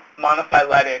tight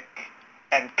monophyletic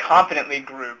and confidently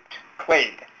grouped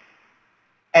clade.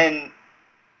 And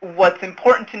what's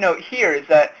important to note here is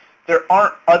that there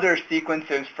aren't other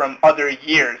sequences from other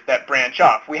years that branch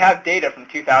off. We have data from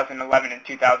 2011 and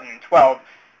 2012,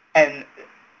 and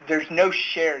there's no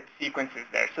shared sequences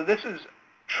there. So this is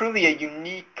truly a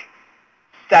unique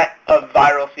set of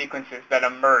viral sequences that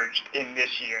emerged in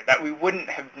this year that we wouldn't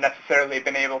have necessarily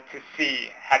been able to see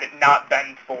had it not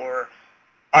been for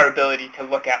our ability to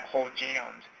look at whole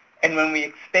genomes. And when we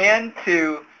expand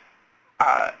to,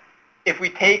 if we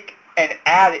take and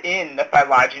add in the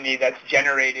phylogeny that's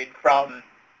generated from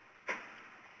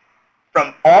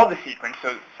all the sequence.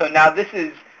 So now this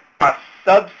is a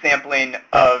subsampling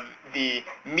of the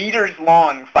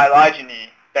meters-long phylogeny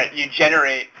that you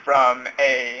generate from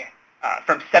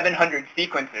 700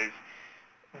 sequences.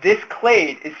 This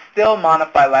clade is still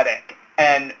monophyletic,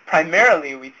 and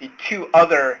primarily we see two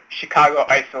other Chicago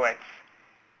isolates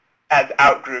as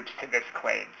outgroups to this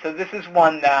clade. So this is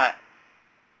one that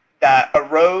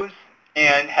arose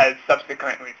and has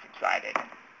subsequently subsided.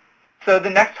 So the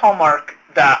next hallmark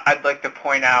that I'd like to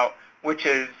point out, which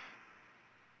is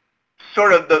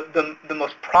sort of the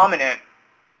most prominent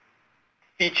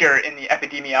feature in the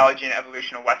epidemiology and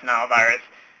evolution of West Nile virus,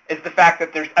 is the fact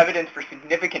that there's evidence for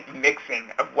significant mixing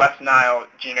of West Nile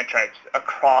genotypes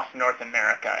across North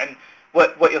America. And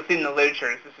what you'll see in the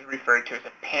literature is this is referred to as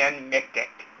a pan-mictic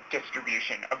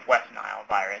distribution of West Nile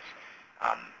virus.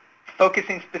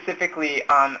 Focusing specifically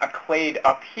on a clade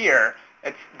up here,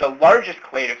 it's the largest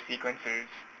clade of sequences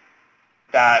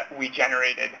that we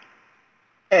generated.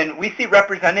 And we see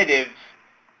representatives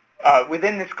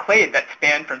within this clade that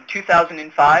span from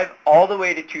 2005 all the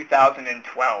way to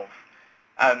 2012.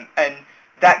 And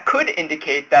that could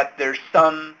indicate that there's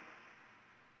some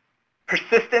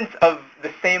persistence of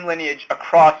the same lineage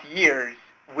across years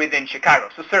within Chicago.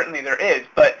 So certainly there is,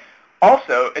 but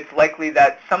also it's likely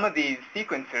that some of these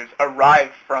sequences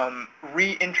arrive from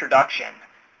reintroduction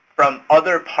from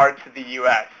other parts of the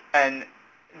U.S. And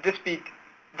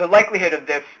the likelihood of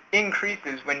this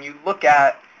increases when you look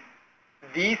at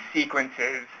these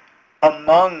sequences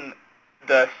among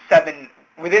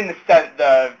within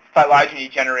the phylogeny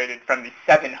generated from the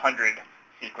 700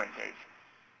 sequences.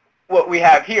 What we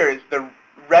have here is the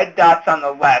red dots on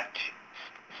the left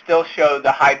still show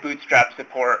the high bootstrap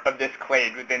support of this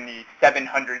clade within the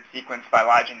 700 sequence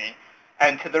phylogeny.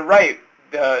 And to the right,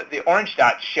 the orange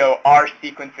dots show our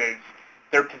sequences,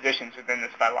 their positions within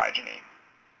this phylogeny.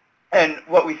 And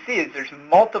what we see is there's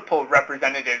multiple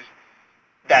representatives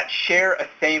that share a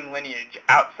same lineage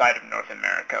outside of North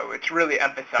America, which really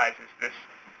emphasizes this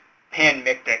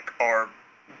pan-mictic or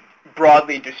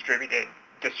broadly distributed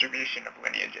distribution of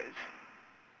lineages.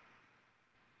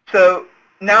 So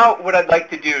now what I'd like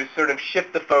to do is sort of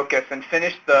shift the focus and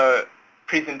finish the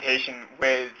presentation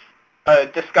with a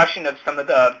discussion of some of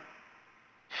the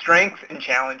strengths and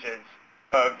challenges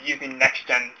of using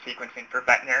next-gen sequencing for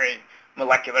veterinary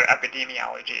molecular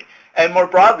epidemiology, and more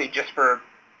broadly just for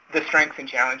the strengths and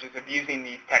challenges of using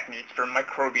these techniques for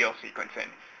microbial sequencing.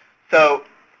 So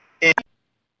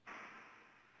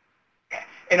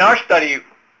in our study,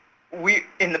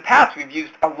 in the past we've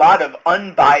used a lot of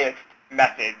unbiased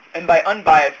methods, and by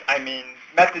unbiased I mean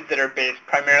methods that are based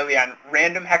primarily on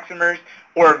random hexamers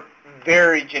or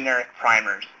very generic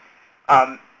primers.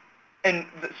 And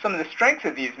some of the strengths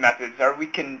of these methods are we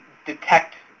can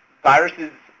detect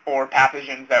viruses or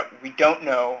pathogens that we don't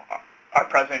know are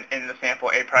present in the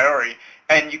sample a priori,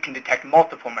 and you can detect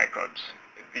multiple microbes,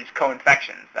 these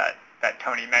co-infections that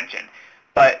Tony mentioned.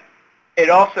 But it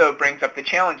also brings up the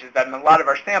challenges that in a lot of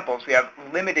our samples we have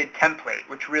limited template,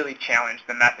 which really challenge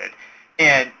the method.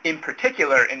 And in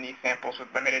particular, in these samples with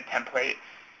limited template,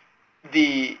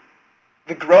 the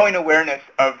growing awareness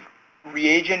of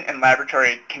reagent and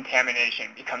laboratory contamination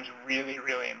becomes really,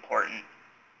 really important.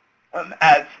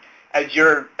 As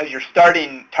your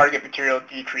starting target material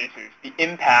decreases, the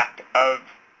impact of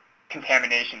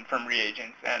contamination from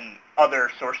reagents and other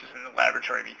sources in the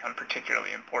laboratory become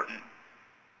particularly important.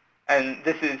 And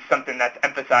this is something that's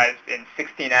emphasized in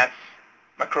 16S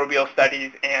microbial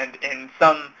studies and in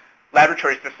some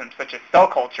laboratory systems such as cell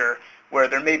culture, where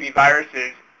there may be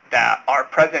viruses that are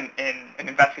present in an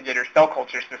investigator's cell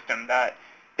culture system that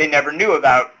they never knew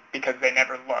about because they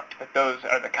never looked. But those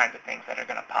are the kinds of things that are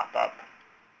going to pop up.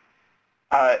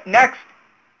 Next,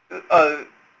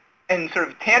 and sort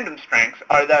of tandem strengths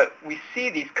are that we see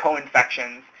these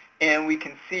co-infections and we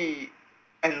can see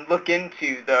and look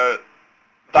into the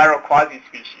viral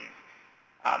quasi-species.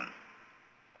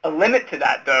 A limit to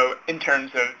that, though, in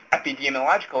terms of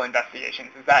epidemiological investigations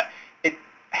is that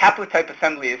haplotype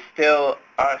assembly is still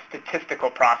a statistical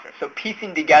process. So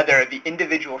piecing together the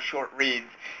individual short reads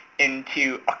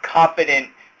into a confident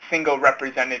single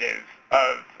representative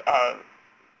of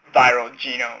viral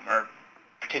genome or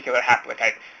particular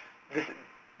haplotype,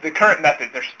 the current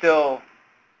methods are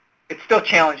it's still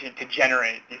challenging to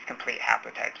generate these complete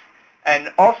haplotypes.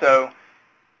 And also,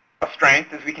 a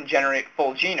strength is we can generate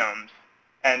full genomes.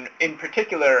 And in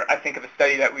particular, I think of a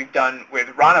study that we've done with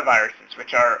ranaviruses,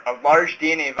 which are a large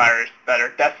DNA virus that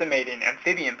are decimating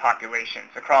amphibian populations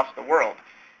across the world.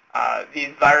 These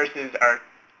viruses are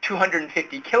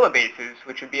 250 kilobases,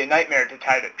 which would be a nightmare to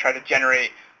try to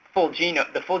generate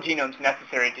the full genomes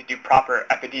necessary to do proper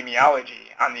epidemiology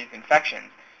on these infections.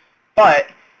 But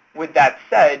with that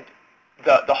said,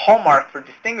 the hallmark for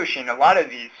distinguishing a lot of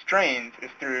these strains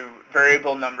is through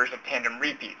variable numbers of tandem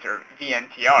repeats, or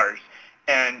VNTRs.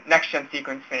 And next-gen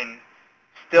sequencing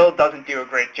still doesn't do a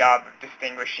great job of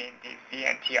distinguishing these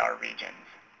VNTR regions.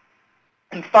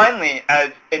 And finally,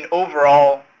 as an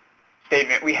overall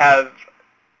statement, we have,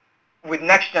 with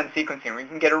next-gen sequencing, we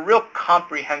can get a real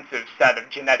comprehensive set of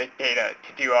genetic data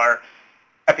to do our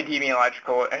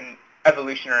epidemiological and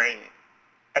evolutionary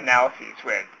analyses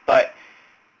with. But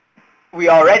we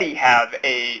already have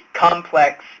a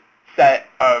complex set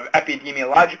of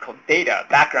epidemiological data,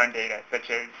 background data, such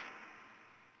as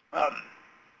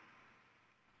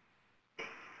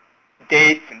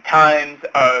dates and times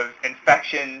of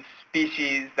infections,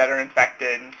 species that are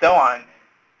infected, and so on,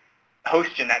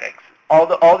 host genetics,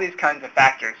 all these kinds of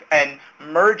factors, and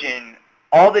merging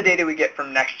all the data we get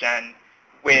from NextGen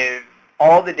with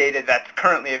all the data that's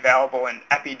currently available in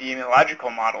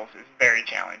epidemiological models is very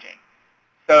challenging.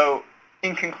 So,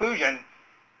 in conclusion,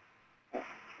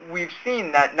 we've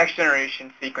seen that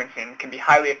next-generation sequencing can be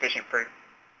highly efficient for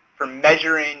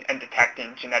measuring and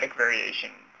detecting genetic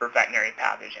variation for veterinary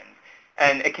pathogens.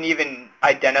 And it can even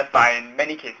identify, in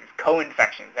many cases,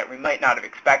 co-infections that we might not have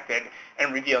expected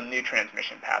and reveal new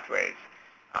transmission pathways.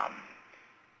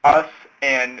 Us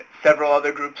and several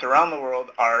other groups around the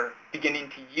world are beginning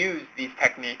to use these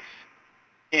techniques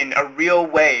in a real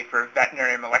way for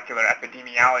veterinary molecular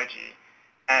epidemiology.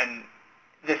 And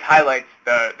this highlights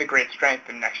the great strength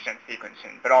of next-gen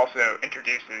sequencing, but also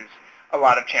introduces a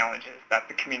lot of challenges that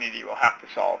the community will have to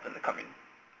solve in the coming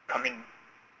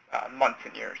months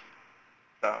and years.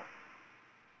 So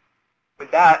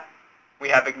with that, we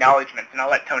have acknowledgments, and I'll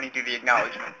let Tony do the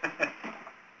acknowledgments.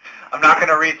 I'm not going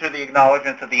to read through the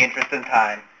acknowledgments in the interest of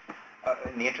time,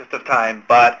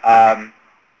 but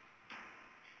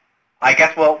I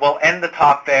guess we'll end the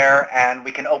talk there, and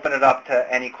we can open it up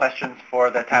to any questions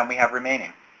for the time we have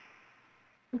remaining.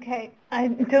 Okay,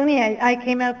 Tony, I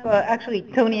came up, actually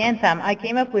Tony and Sam, I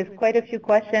came up with quite a few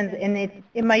questions, and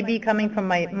it might be coming from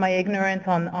my ignorance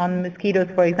on mosquitoes,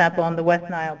 for example, on the West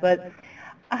Nile. But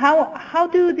how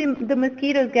do the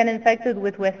mosquitoes get infected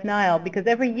with West Nile? Because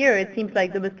every year it seems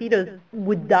like the mosquitoes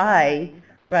would die,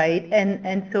 right?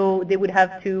 And so they would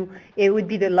have to, it would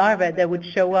be the larvae that would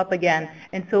show up again.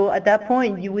 And so at that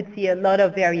point you would see a lot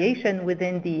of variation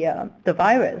within the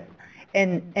virus.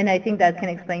 And I think that can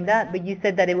explain that. But you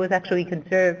said that it was actually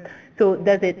conserved. So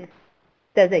does it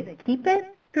keep it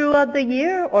throughout the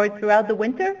year or throughout the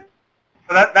winter?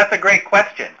 So that's a great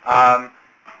question.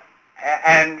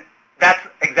 And that's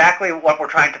exactly what we're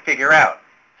trying to figure out.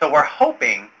 So we're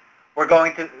hoping we're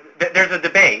going to, there's a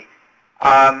debate.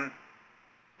 Does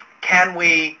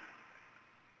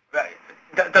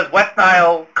West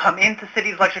Nile come into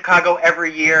cities like Chicago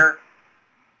every year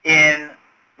in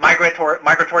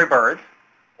migratory birds,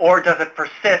 or does it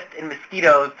persist in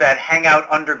mosquitoes that hang out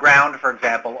underground, for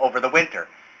example, over the winter?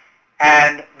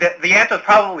 And the answer is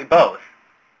probably both.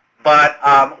 But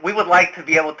we would like to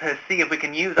be able to see if we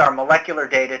can use our molecular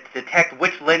data to detect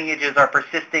which lineages are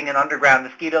persisting in underground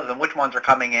mosquitoes and which ones are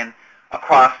coming in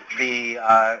across the,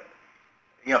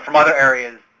 from other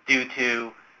areas due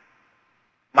to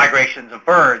migrations of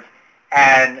birds.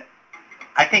 And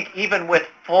I think even with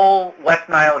full West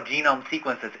Nile genome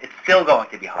sequences, it's still going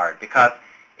to be hard because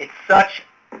it's such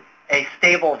a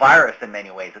stable virus in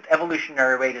many ways. Its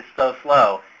evolutionary rate is so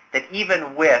slow that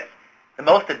even with the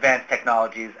most advanced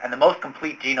technologies and the most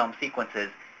complete genome sequences,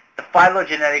 the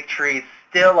phylogenetic trees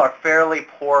still are fairly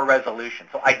poor resolution.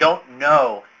 So I don't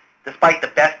know, despite the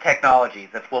best technologies,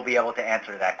 if we'll be able to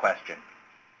answer that question.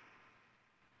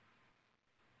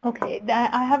 Okay,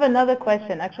 I have another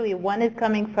question. Actually, one is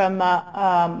coming from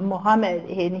Mohammed,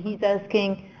 and he's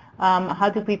asking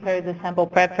how to prepare the sample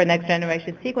prep for next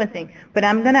generation sequencing. But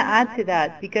I'm going to add to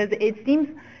that because it seems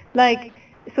like,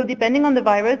 so depending on the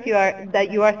virus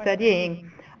that you are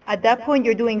studying, at that point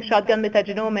you're doing shotgun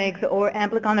metagenomics or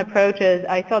amplicon approaches.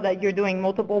 I saw that you're doing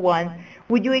multiple ones.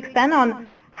 Would you expand on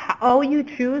how you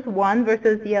choose one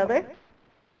versus the other?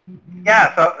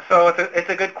 Yeah, so it's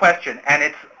a good question, and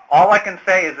it's all I can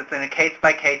say is it's in a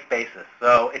case-by-case basis.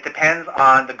 So it depends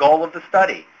on the goal of the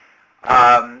study.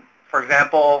 For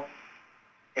example,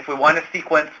 if we want to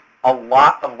sequence a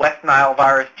lot of West Nile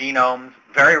virus genomes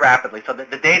very rapidly, so that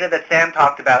the data that Sam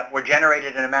talked about were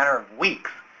generated in a matter of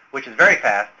weeks, which is very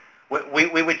fast,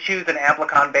 we would choose an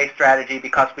amplicon-based strategy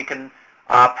because we can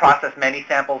process many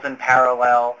samples in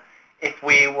parallel. If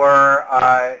we were,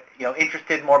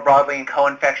 interested more broadly in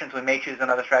co-infections, we may choose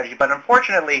another strategy. But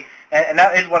unfortunately, and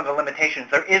that is one of the limitations,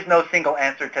 there is no single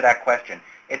answer to that question.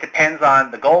 It depends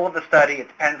on the goal of the study. It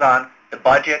depends on the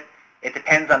budget. It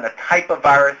depends on the type of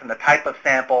virus and the type of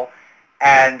sample.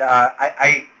 And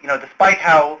despite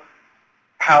how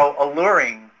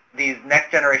alluring these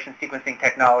next-generation sequencing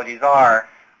technologies are,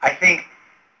 I think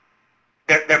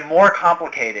they're more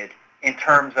complicated in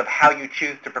terms of how you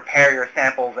choose to prepare your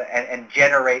samples and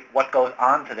generate what goes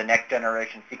on to the next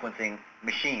generation sequencing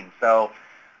machine. So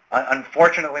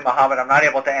unfortunately, Mohammed, I'm not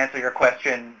able to answer your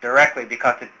question directly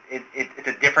because it's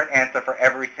a different answer for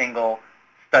every single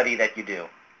study that you do.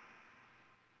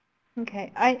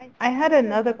 Okay, I had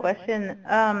another question.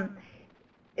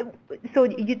 So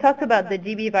you talked about the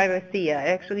GB virus C. I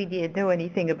actually didn't know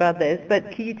anything about this,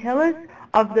 but can you tell us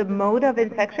of the mode of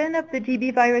infection of the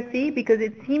GB virus C? Because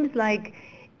it seems like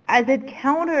as it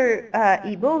counter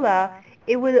Ebola,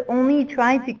 it would only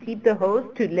try to keep the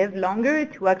host to live longer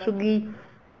to actually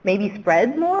maybe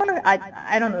spread more?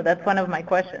 I don't know. That's one of my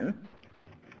questions.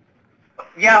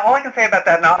 Yeah, all I can say about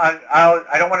that, now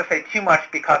I don't want to say too much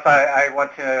because I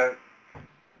want to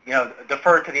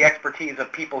defer to the expertise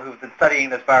of people who've been studying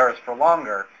this virus for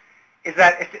longer, is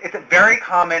that it's a very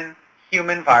common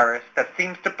human virus that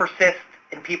seems to persist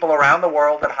in people around the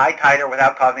world at high titer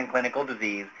without causing clinical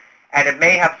disease, and it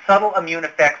may have subtle immune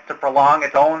effects to prolong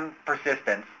its own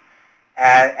persistence,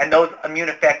 and those immune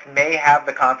effects may have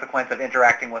the consequence of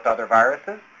interacting with other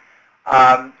viruses.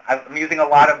 I'm using a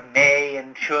lot of may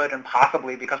and should and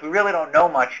possibly because we really don't know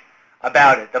much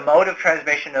about it. The mode of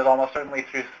transmission is almost certainly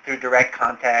through direct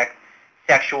contact,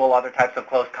 sexual, other types of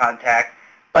close contact,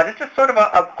 but it's just sort of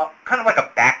a kind of like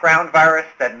a background virus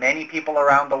that many people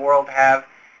around the world have,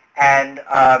 and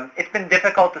it's been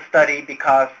difficult to study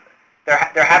because there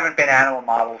haven't been animal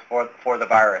models for the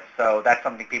virus, so that's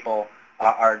something people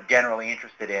are generally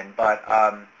interested in. But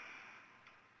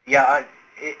yeah,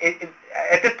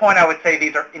 at this point I would say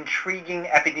these are intriguing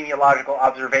epidemiological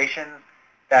observations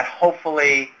that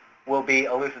hopefully will be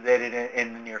elucidated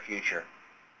in the near future.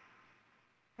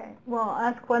 Okay. Well,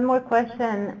 I'll ask one more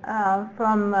question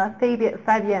from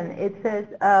Fabian. It says,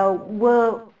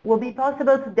 will be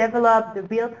possible to develop the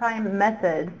real-time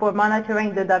method for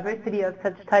monitoring the diversity of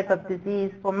such type of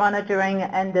disease for monitoring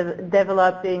and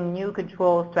developing new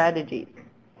control strategies?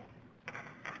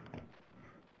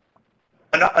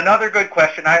 Another good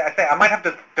question. I think I might have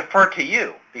to defer to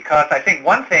you because I think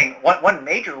one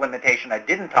major limitation I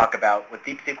didn't talk about with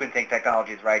deep sequencing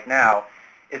technologies right now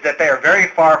is that they are very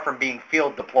far from being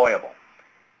field deployable.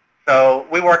 So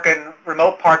we work in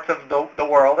remote parts of the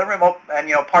world and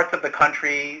parts of the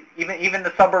country, even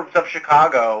the suburbs of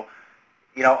Chicago,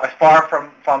 is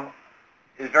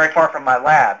very far from my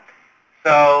lab.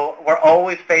 So we're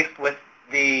always faced with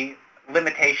the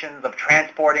limitations of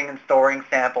transporting and storing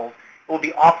samples. It would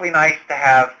be awfully nice to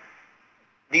have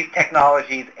these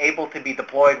technologies able to be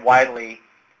deployed widely,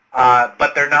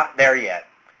 but they're not there yet.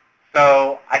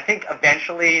 So I think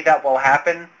eventually that will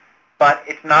happen, but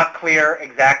it's not clear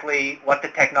exactly what the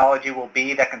technology will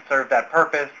be that can serve that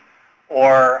purpose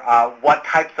or what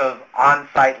types of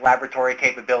on-site laboratory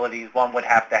capabilities one would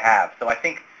have to have. So I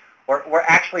think we're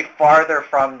actually farther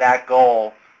from that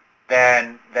goal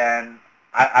than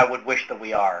I would wish that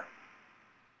we are.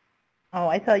 Oh,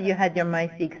 I thought you had your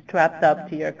MySeq strapped up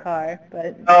to your car,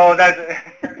 but... Oh,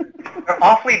 they're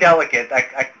awfully delicate.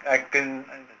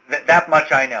 That much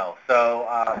I know. So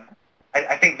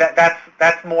I think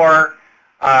that's more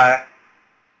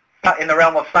in the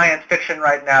realm of science fiction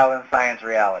right now than science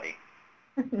reality.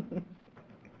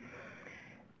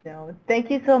 So, thank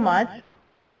you so much.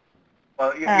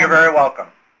 Well, you're very welcome.